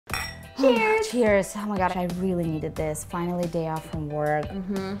Cheers. Cheers. Oh my God, I really needed this. Finally, day off from work.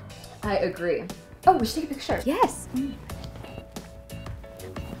 I agree. Oh, we should take a picture. Yes.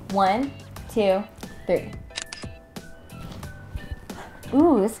 1, 2, 3.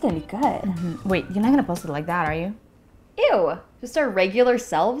 Ooh, this is gonna be good. Wait, you're not gonna post it like that, are you? Ew, just our regular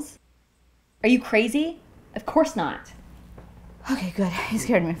selves? Are you crazy? Of course not. Okay, good. You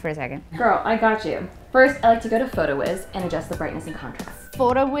scared me for a second. Girl, I got you. First, I like to go to PhotoWiz and adjust the brightness and contrast.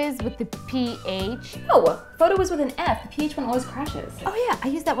 PhotoWiz with the PH. No, PhotoWiz with an F. The PH one always crashes. Oh yeah, I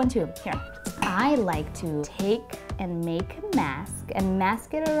use that one too. Here. I like to take and make a mask and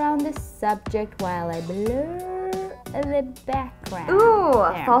mask it around the subject while I blur the background. Ooh,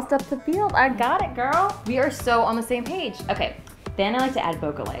 there. false depth of field. I got it, girl. We are so on the same page. Okay, then I like to add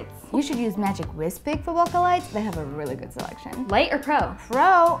bokeh lights. You should use Magic Whisk for bokeh lights. They have a really good selection. Light or pro?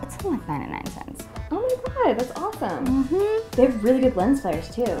 Pro, it's only like 99 cents. Oh my God, that's awesome. They have really good lens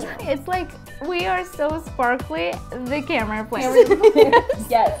flares too. It's like we are so sparkly, the camera plays.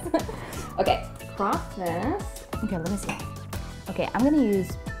 Yes. Okay, crop this. Okay, let me see. Okay, I'm gonna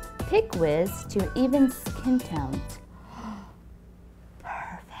use Pick Whiz to even skin tones.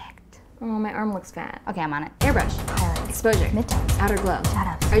 Perfect. Oh, my arm looks fat. Okay, I'm on it. Airbrush. Highlights. Exposure. Midtones. Outer glow.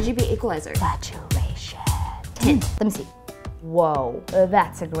 Shadows. RGB equalizer. Saturation. Tint. Let me see. Whoa,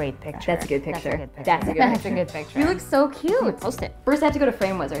 that's a great picture. That's a good picture. That's a good picture. That's a good That's a picture. good picture. You look so cute. Post it. First, I have to go to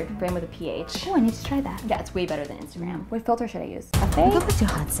Frame Wizard. Frame with a PH. Oh, I need to try that. Yeah, it's way better than Instagram. What filter should I use? Go Cafe? back to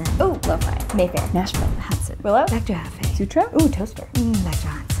Hudson. Oh, Lo-Fi. Mayfair. Nashville. Hudson. Willow? Back to Cafe. Sutra? Ooh, Toaster. Back to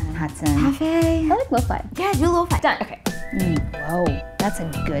Hudson and Hudson. Cafe. I like Lo-Fi. Yeah, do lo-fi. Done. Okay. Whoa, that's a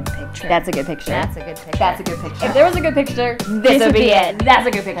good picture. That's a good picture. That's a good picture. That's a good picture. If there was a good picture, this would be it. That's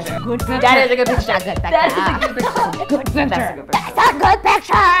a good picture. Good picture. That is a good picture. That's a good That is picture. a good picture. Good picture. That's a good picture. That's a good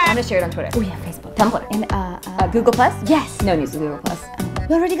picture. I'm gonna share it on Twitter. Oh yeah, Facebook. Tumblr. And Google Plus? yes. No news with Google Plus.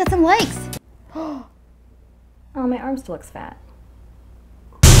 You already got some likes. Oh, my arm still looks fat.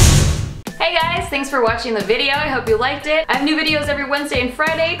 Hey guys, thanks for watching the video. I hope you liked it. I have new videos every Wednesday and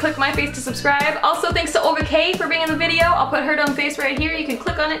Friday. Click my face to subscribe. Also, thanks to Olga Kay for being in the video. I'll put her dumb face right here. You can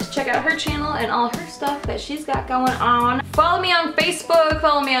click on it to check out her channel and all her stuff that she's got going on. Follow me on Facebook,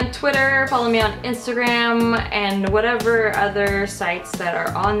 follow me on Twitter, follow me on Instagram, and whatever other sites that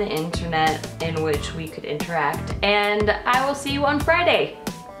are on the internet in which we could interact. And I will see you on Friday.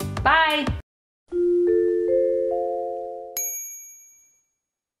 Bye.